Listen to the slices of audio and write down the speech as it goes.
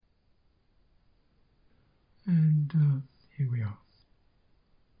And here we are.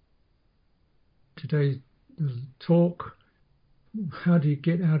 Today's talk, how do you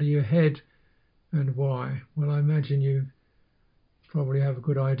get out of your head and why? Well, I imagine you probably have a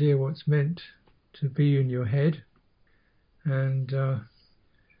good idea what's meant to be in your head. And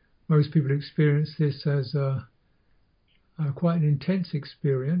most people experience this as quite an intense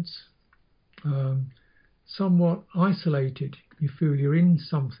experience, somewhat isolated. You feel you're in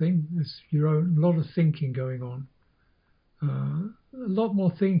something. There's a lot of thinking going on. A lot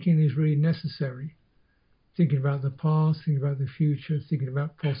more thinking is really necessary. Thinking about the past, thinking about the future, thinking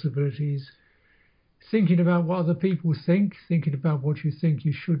about possibilities, thinking about what other people think, thinking about what you think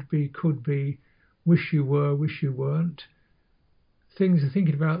you should be, could be, wish you were, wish you weren't.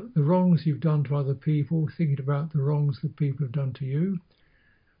 Thinking about the wrongs you've done to other people, thinking about the wrongs that people have done to you.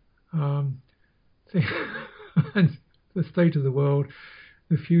 And the state of the world,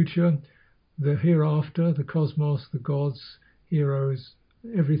 the future, the hereafter, the cosmos, the gods, heroes,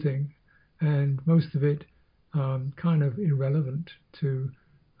 everything. And most of it kind of irrelevant to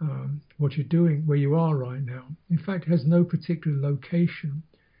what you're doing, where you are right now. In fact, it has no particular location.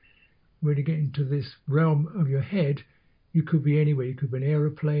 When you get into this realm of your head, you could be anywhere. You could be in an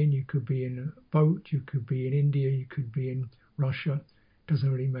aeroplane, you could be in a boat, you could be in India, you could be in Russia. It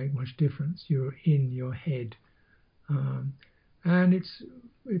doesn't really make much difference. You're in your head. And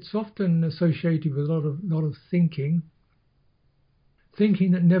it's often associated with a lot of thinking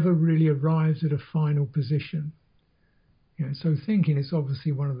that never really arrives at a final position. So thinking is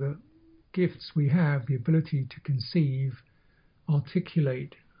obviously one of the gifts we have, the ability to conceive,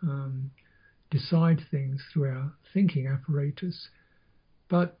 articulate, decide things through our thinking apparatus.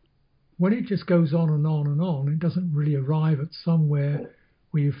 But when it just goes on and on and on, it doesn't really arrive at somewhere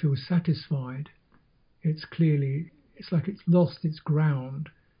where you feel satisfied. It's like it's lost its ground.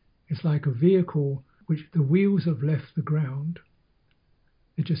 It's like a vehicle which the wheels have left the ground.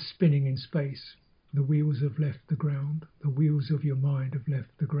 They're just spinning in space. The wheels have left the ground. The wheels of your mind have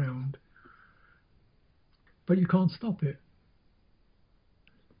left the ground. But you can't stop it.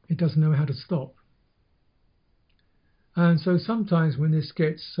 It doesn't know how to stop. And so sometimes when this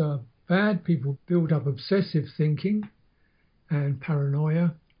gets bad, people build up obsessive thinking and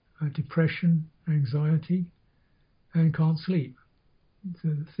paranoia, depression, anxiety, and can't sleep.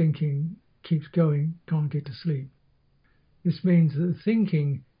 The thinking keeps going, can't get to sleep. This means that the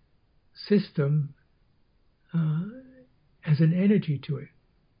thinking system has an energy to it.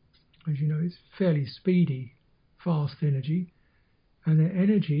 As you know, it's fairly speedy, fast energy, and the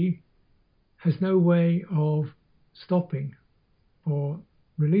energy has no way of stopping or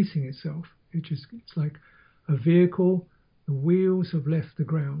releasing itself. It's like a vehicle. The wheels have left the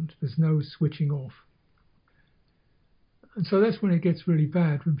ground. There's no switching off. And so that's when it gets really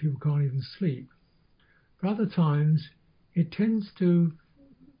bad, when people can't even sleep. But other times, it tends to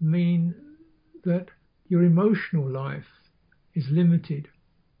mean that your emotional life is limited.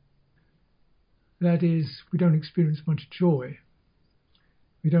 That is, we don't experience much joy.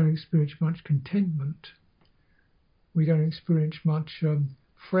 We don't experience much contentment. We don't experience much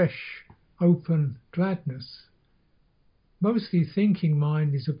fresh, open gladness. Mostly thinking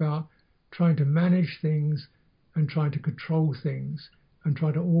mind is about trying to manage things and trying to control things and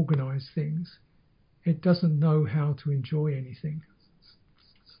try to organize things. It doesn't know how to enjoy anything.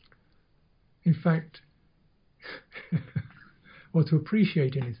 In fact, or to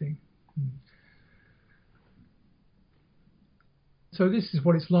appreciate anything. So this is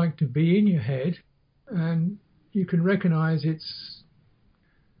what it's like to be in your head, and you can recognize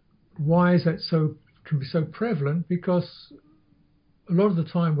why is that can be so prevalent, because a lot of the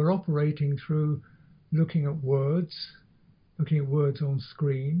time we're operating through looking at words on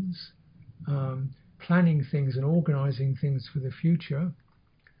screens, planning things and organizing things for the future,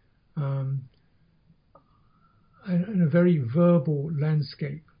 and a very verbal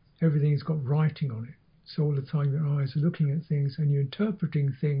landscape. Everything's got writing on it. So all the time your eyes are looking at things and you're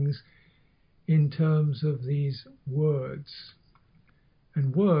interpreting things in terms of these words.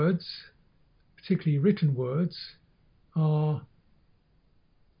 And words, particularly written words, are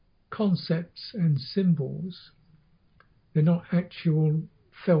concepts and symbols. They're not actual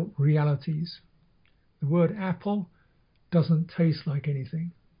felt realities. The word apple doesn't taste like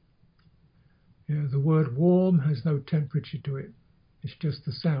anything. The word warm has no temperature to it. It's just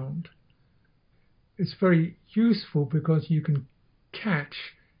the sound. It's very useful because you can catch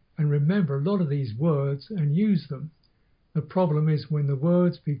and remember a lot of these words and use them. The problem is when the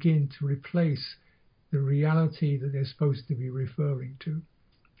words begin to replace the reality that they're supposed to be referring to.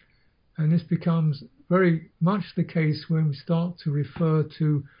 And this becomes very much the case when we start to refer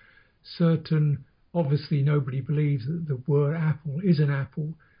to certain Obviously, nobody believes that the word apple is an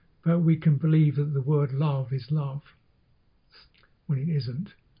apple, but we can believe that the word love is love when it isn't.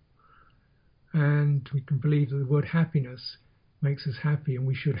 And we can believe that the word happiness makes us happy and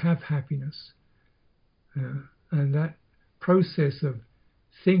we should have happiness. And that process of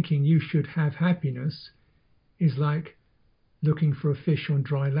thinking you should have happiness is like looking for a fish on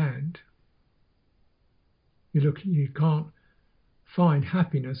dry land. You can't find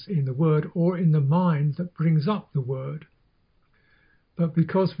happiness in the word or in the mind that brings up the word. But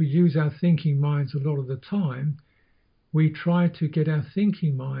because we use our thinking minds a lot of the time, we try to get our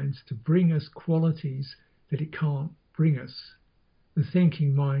thinking minds to bring us qualities that it can't bring us. The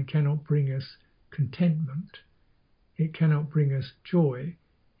thinking mind cannot bring us contentment. It cannot bring us joy.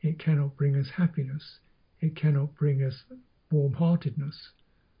 It cannot bring us happiness. It cannot bring us warm-heartedness.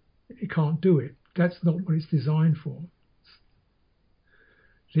 It can't do it. That's not what it's designed for.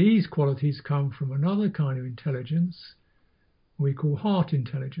 These qualities come from another kind of intelligence we call heart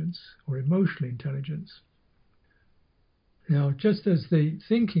intelligence or emotional intelligence. Now, just as the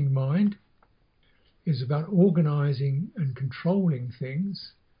thinking mind is about organizing and controlling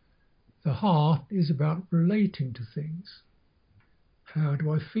things, the heart is about relating to things. How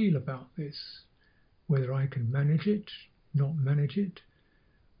do I feel about this? Whether I can manage it, not manage it,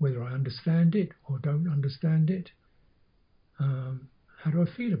 whether I understand it or don't understand it. How do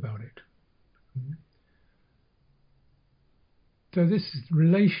I feel about it? So this is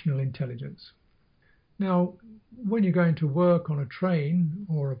relational intelligence. Now, when you're going to work on a train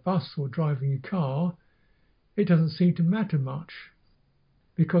or a bus or driving a car, it doesn't seem to matter much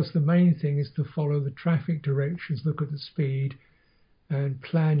because the main thing is to follow the traffic directions, look at the speed and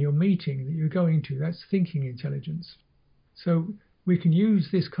plan your meeting that you're going to. That's thinking intelligence. So we can use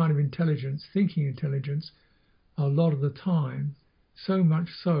this kind of intelligence, thinking intelligence, a lot of the time, so much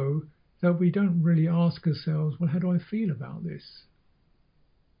so that we don't really ask ourselves, well, how do I feel about this?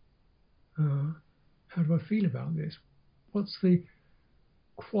 How do I feel about this? What's the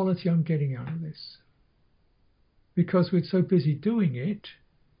quality I'm getting out of this? Because we're so busy doing it,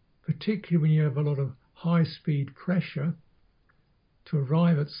 particularly when you have a lot of high-speed pressure to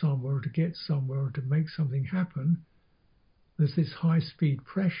arrive at somewhere or to get somewhere or to make something happen, there's this high-speed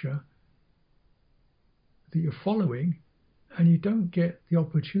pressure that you're following, and you don't get the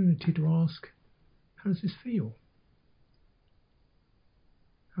opportunity to ask, how does this feel?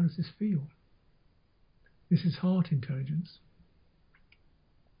 How does this feel? This is heart intelligence.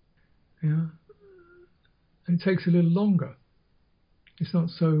 Yeah. And it takes a little longer. It's not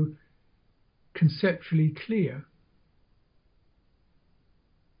so conceptually clear.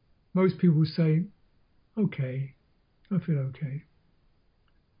 Most people say, okay, I feel okay.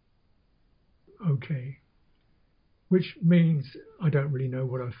 Okay. Which means I don't really know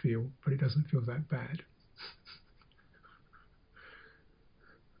what I feel, but it doesn't feel that bad.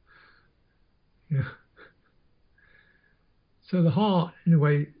 Yeah. So the heart, in a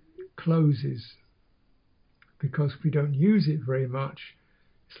way, closes because we don't use it very much.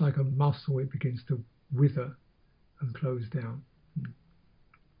 It's like a muscle, it begins to wither and close down.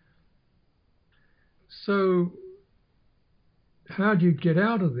 So how do you get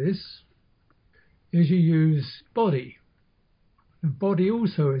out of this? Is you use body. The body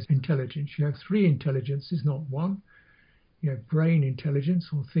also is intelligence. You have three intelligences, not one. You have brain intelligence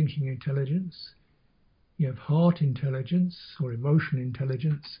or thinking intelligence. You have heart intelligence or emotional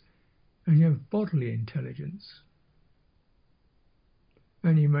intelligence. And you have bodily intelligence.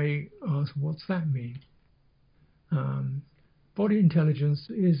 And you may ask, what's that mean? Body intelligence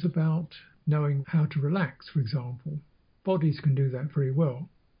is about knowing how to relax, for example. Bodies can do that very well.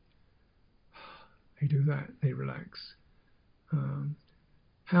 They do that, they relax.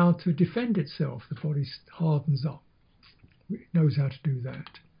 How to defend itself, the body hardens up. It knows how to do that.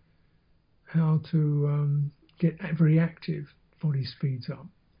 How to get very active, body speeds up.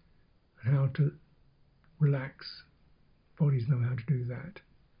 And how to relax, bodies know how to do that.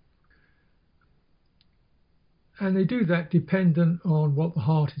 And they do that dependent on what the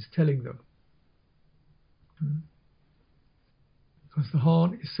heart is telling them. Because the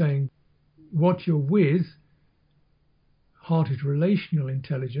heart is saying, what you're with, heart is relational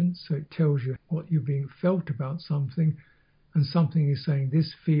intelligence, so it tells you what you're being felt about something, and something is saying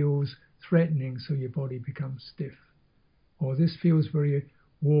this feels threatening, so your body becomes stiff. Or this feels very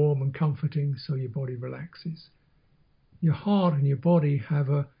warm and comforting, so your body relaxes. Your heart and your body have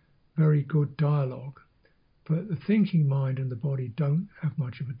a very good dialogue, but the thinking mind and the body don't have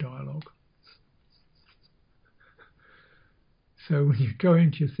much of a dialogue. So when you go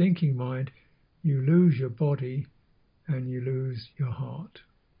into your thinking mind, you lose your body and you lose your heart.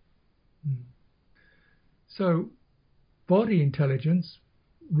 So body intelligence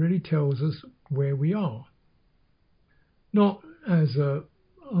really tells us where we are. Not as an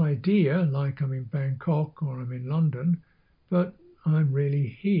idea, like I'm in Bangkok or I'm in London, but I'm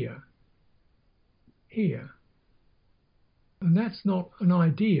really here. Here. And that's not an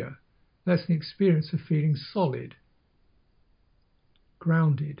idea. That's an experience of feeling solid,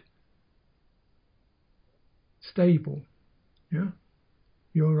 grounded, stable. Yeah?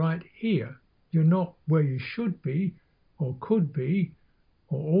 You're right here. You're not where you should be or could be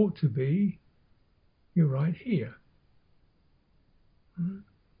or ought to be. You're right here.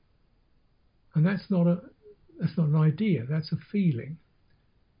 And that's not an idea, that's a feeling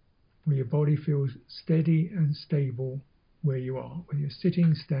where your body feels steady and stable where you are, whether you're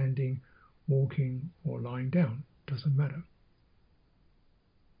sitting, standing, walking or lying down, doesn't matter.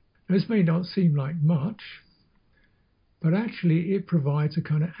 This may not seem like much, but actually it provides a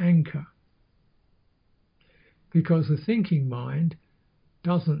kind of anchor, because the thinking mind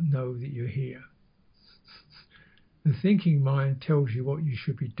doesn't know that you're here. The thinking mind tells you what you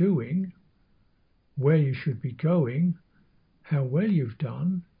should be doing, where you should be going, how well you've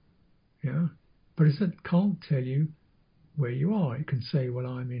done, yeah, but it can't tell you where you are. It can say, well,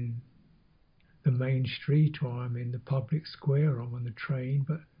 I'm in the main street, or I'm in the public square, or I'm on the train,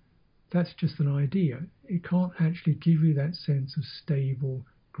 but that's just an idea. It can't actually give you that sense of stable,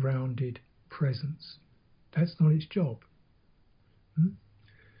 grounded presence. That's not its job.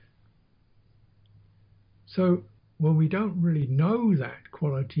 So when we don't really know that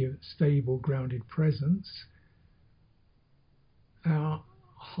quality of stable, grounded presence, our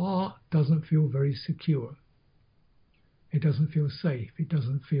heart doesn't feel very secure. It doesn't feel safe. It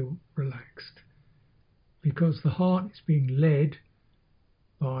doesn't feel relaxed, because the heart is being led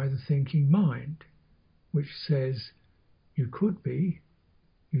by the thinking mind, which says you could be,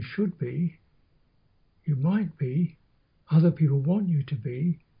 you should be, you might be, other people want you to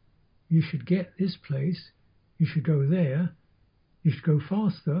be, you should get this place, you should go there, you should go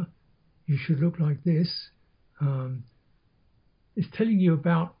faster, you should look like this. It's telling you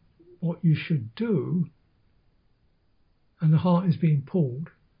about what you should do, and the heart is being pulled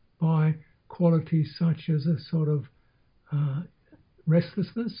by qualities such as a sort of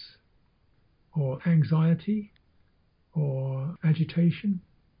restlessness or anxiety or agitation,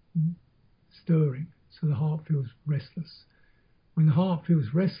 stirring. So the heart feels restless. When the heart feels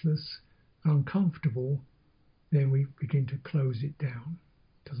restless and uncomfortable, then we begin to close it down.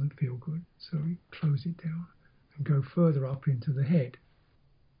 It doesn't feel good, so we close it down and go further up into the head.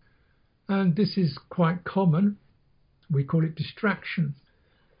 And this is quite common. We call it distraction.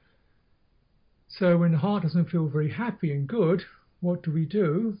 So when the heart doesn't feel very happy and good, what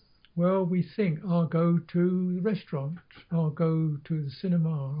do? Well, we think, I'll go to the restaurant, I'll go to the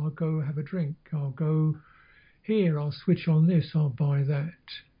cinema, I'll go have a drink, I'll go here, I'll switch on this, I'll buy that,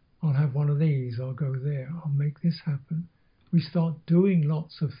 I'll have one of these, I'll go there, I'll make this happen. We start doing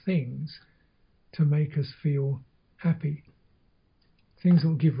lots of things to make us feel happy, things that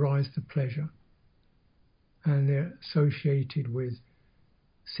will give rise to pleasure, and they're associated with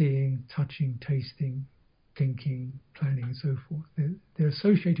seeing, touching, tasting, thinking, planning and so forth. They're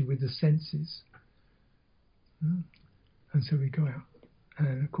associated with the senses. And so we go out.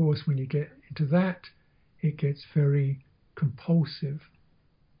 And of course when you get into that, it gets very compulsive,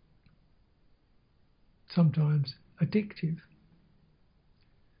 sometimes addictive.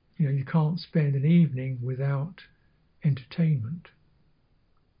 You can't spend an evening without entertainment.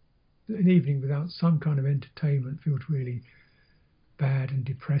 An evening without some kind of entertainment feels really bad and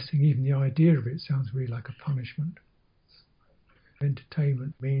depressing. Even the idea of it sounds really like a punishment.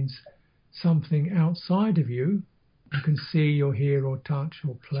 Entertainment means something outside of you can see or hear or touch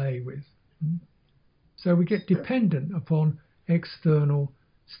or play with. So we get dependent upon external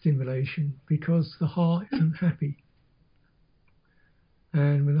stimulation because the heart isn't happy.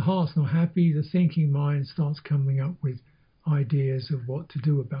 And when the heart's not happy, the thinking mind starts coming up with ideas of what to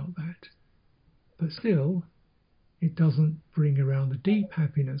do about that. But still, it doesn't bring around the deep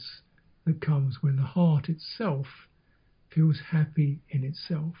happiness that comes when the heart itself feels happy in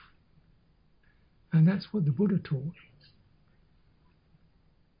itself. And that's what the Buddha taught.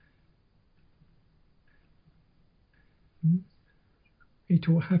 He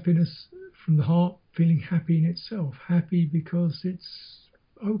taught happiness from the heart, feeling happy in itself. Happy because it's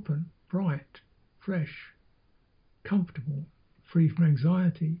open, bright, fresh, comfortable, free from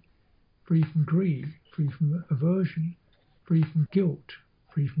anxiety, free from greed, free from aversion, free from guilt,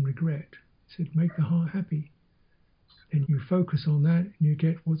 free from regret. He said, make the heart happy. Then you focus on that and you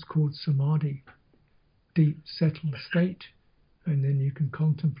get what's called samadhi, deep settled state, and then you can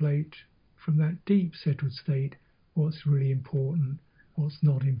contemplate from that deep settled state what's really important, what's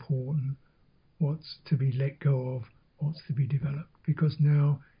not important, what's to be let go of, what's to be developed. Because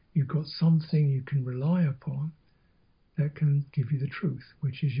now you've got something you can rely upon that can give you the truth,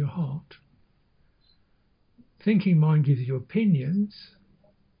 which is your heart. Thinking mind gives you opinions,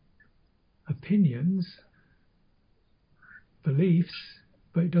 beliefs,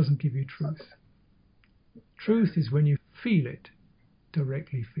 but it doesn't give you truth. Truth is when you feel it,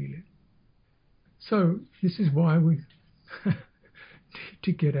 directly feel it. So this is why we need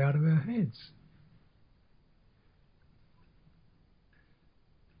to get out of our heads.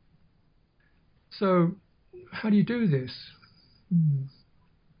 So how do you do this?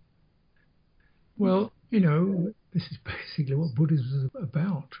 Well, this is basically what Buddhism is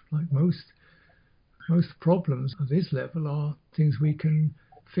about. Like most problems of this level are things we can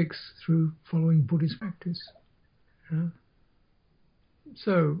fix through following Buddhist practice.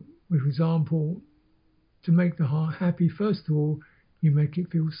 So, for example, to make the heart happy, first of all, you make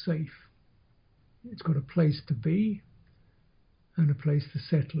it feel safe. It's got a place to be and a place to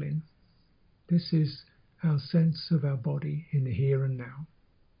settle in. This is our sense of our body in the here and now.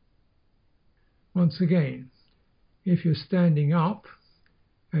 Once again, if you're standing up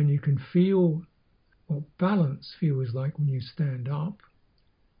and you can feel what balance feels like when you stand up,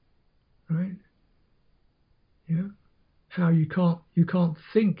 right? Yeah. How you can't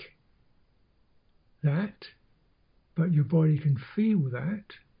think that, but your body can feel that.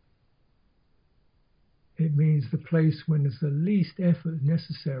 It means the place when there's the least effort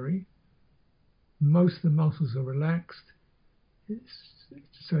necessary, most of the muscles are relaxed,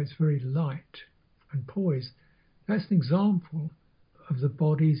 so it's very light and poised. That's an example of the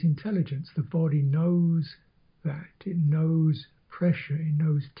body's intelligence. The body knows that. It knows pressure, it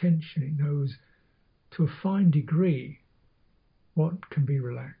knows tension, it knows to a fine degree what can be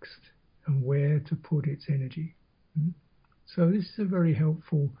relaxed and where to put its energy. So this is a very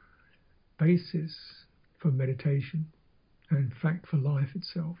helpful basis for meditation and in fact for life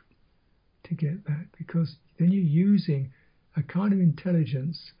itself, to get that, because then you're using a kind of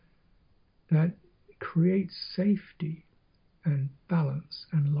intelligence that creates safety and balance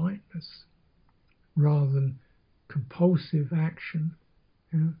and lightness rather than compulsive action,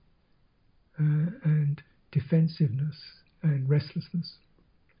 and defensiveness and restlessness.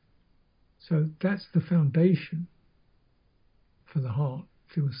 So that's the foundation for the heart.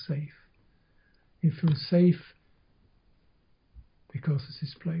 It feels safe. It feels safe because it's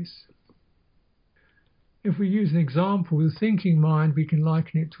this place. If we use an example, the thinking mind, we can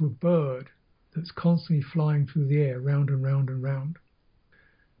liken it to a bird that's constantly flying through the air, round and round and round.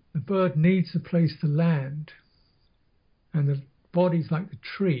 The bird needs a place to land, and the body's like the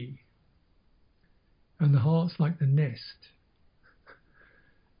tree, and the heart's like the nest.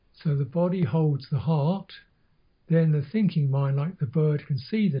 So the body holds the heart, then the thinking mind, like the bird, can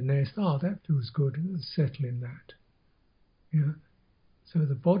see the nest. That feels good, and settle in that. So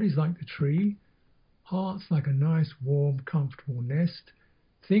the body's like the tree, heart's like a nice, warm, comfortable nest.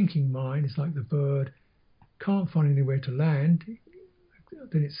 Thinking mind is like the bird, can't find anywhere to land,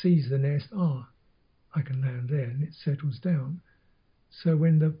 then it sees the nest, I can land there, and it settles down. So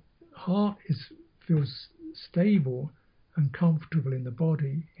when the heart feels stable and comfortable in the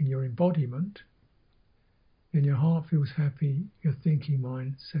body, in your embodiment, then your heart feels happy, your thinking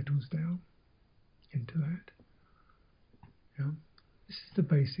mind settles down into that. This is the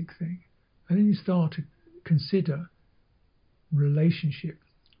basic thing. And then you start to consider relationship.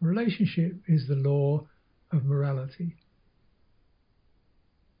 Relationship is the law of morality.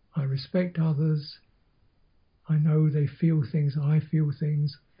 I respect others. I know they feel things, I feel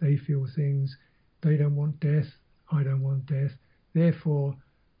things, they feel things. They don't want death, I don't want death. Therefore,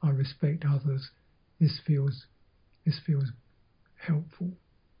 I respect others. This feels helpful.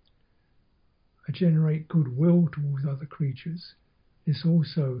 I generate goodwill towards other creatures. This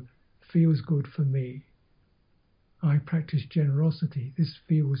also feels good for me. I practice generosity. This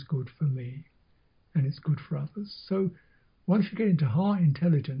feels good for me, and it's good for others. So once you get into heart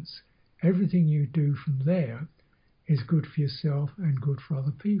intelligence, everything you do from there is good for yourself and good for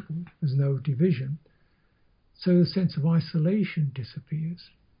other people. There's no division. So the sense of isolation disappears.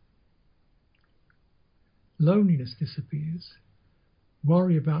 Loneliness disappears.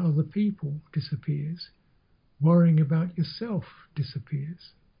 Worry about other people disappears. Worrying about yourself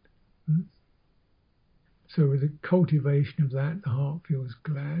disappears. So with the cultivation of that, the heart feels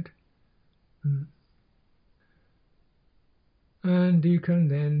glad. And you can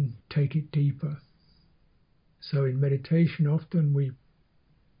then take it deeper. So in meditation, often we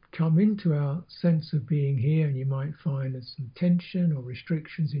come into our sense of being here, and you might find there's some tension or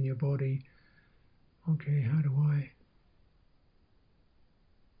restrictions in your body. Okay,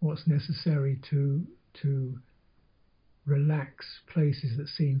 what's necessary to relax places that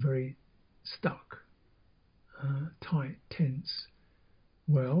seem very stuck, tight, tense?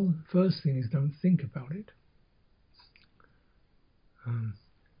 Well, first thing is don't think about it.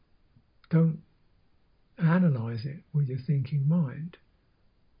 Don't analyze it with your thinking mind.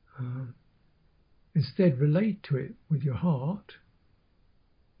 Instead, relate to it with your heart,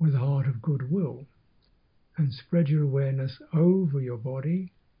 with a heart of goodwill, and spread your awareness over your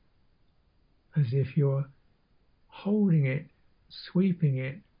body as if you're holding it, sweeping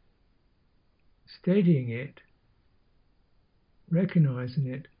it, steadying it, recognizing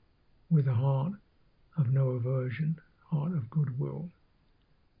it with a heart of no aversion, heart of goodwill.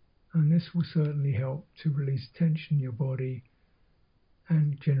 And this will certainly help to release tension in your body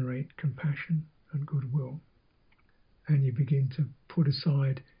and generate compassion and goodwill. And you begin to put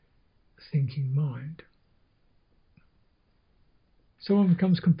aside the thinking mind. So one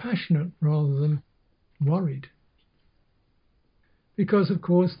becomes compassionate rather than worried. Because, of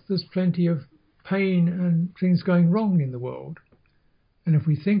course, there's plenty of pain and things going wrong in the world. And if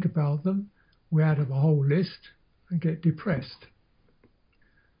we think about them, we add up a whole list and get depressed.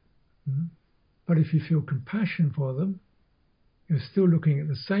 But if you feel compassion for them, you're still looking at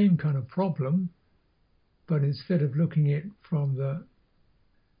the same kind of problem, but instead of looking at it from the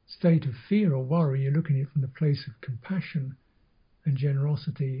state of fear or worry, you're looking at it from the place of compassion and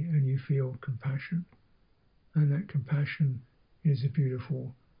generosity, and you feel compassion. And that compassion is a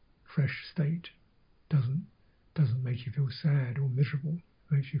beautiful, fresh state. Doesn't make you feel sad or miserable.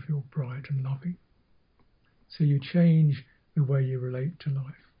 It makes you feel bright and loving. So you change the way you relate to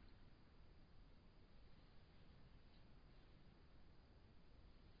life.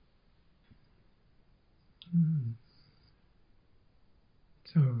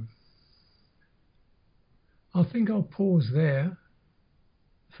 So I think I'll pause there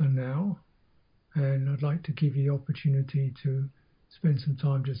for now, and I'd like to give you the opportunity to spend some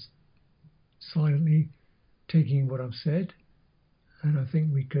time just silently taking in what I've said, and I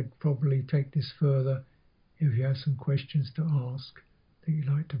think we could probably take this further if you have some questions to ask that you'd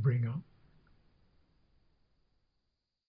like to bring up.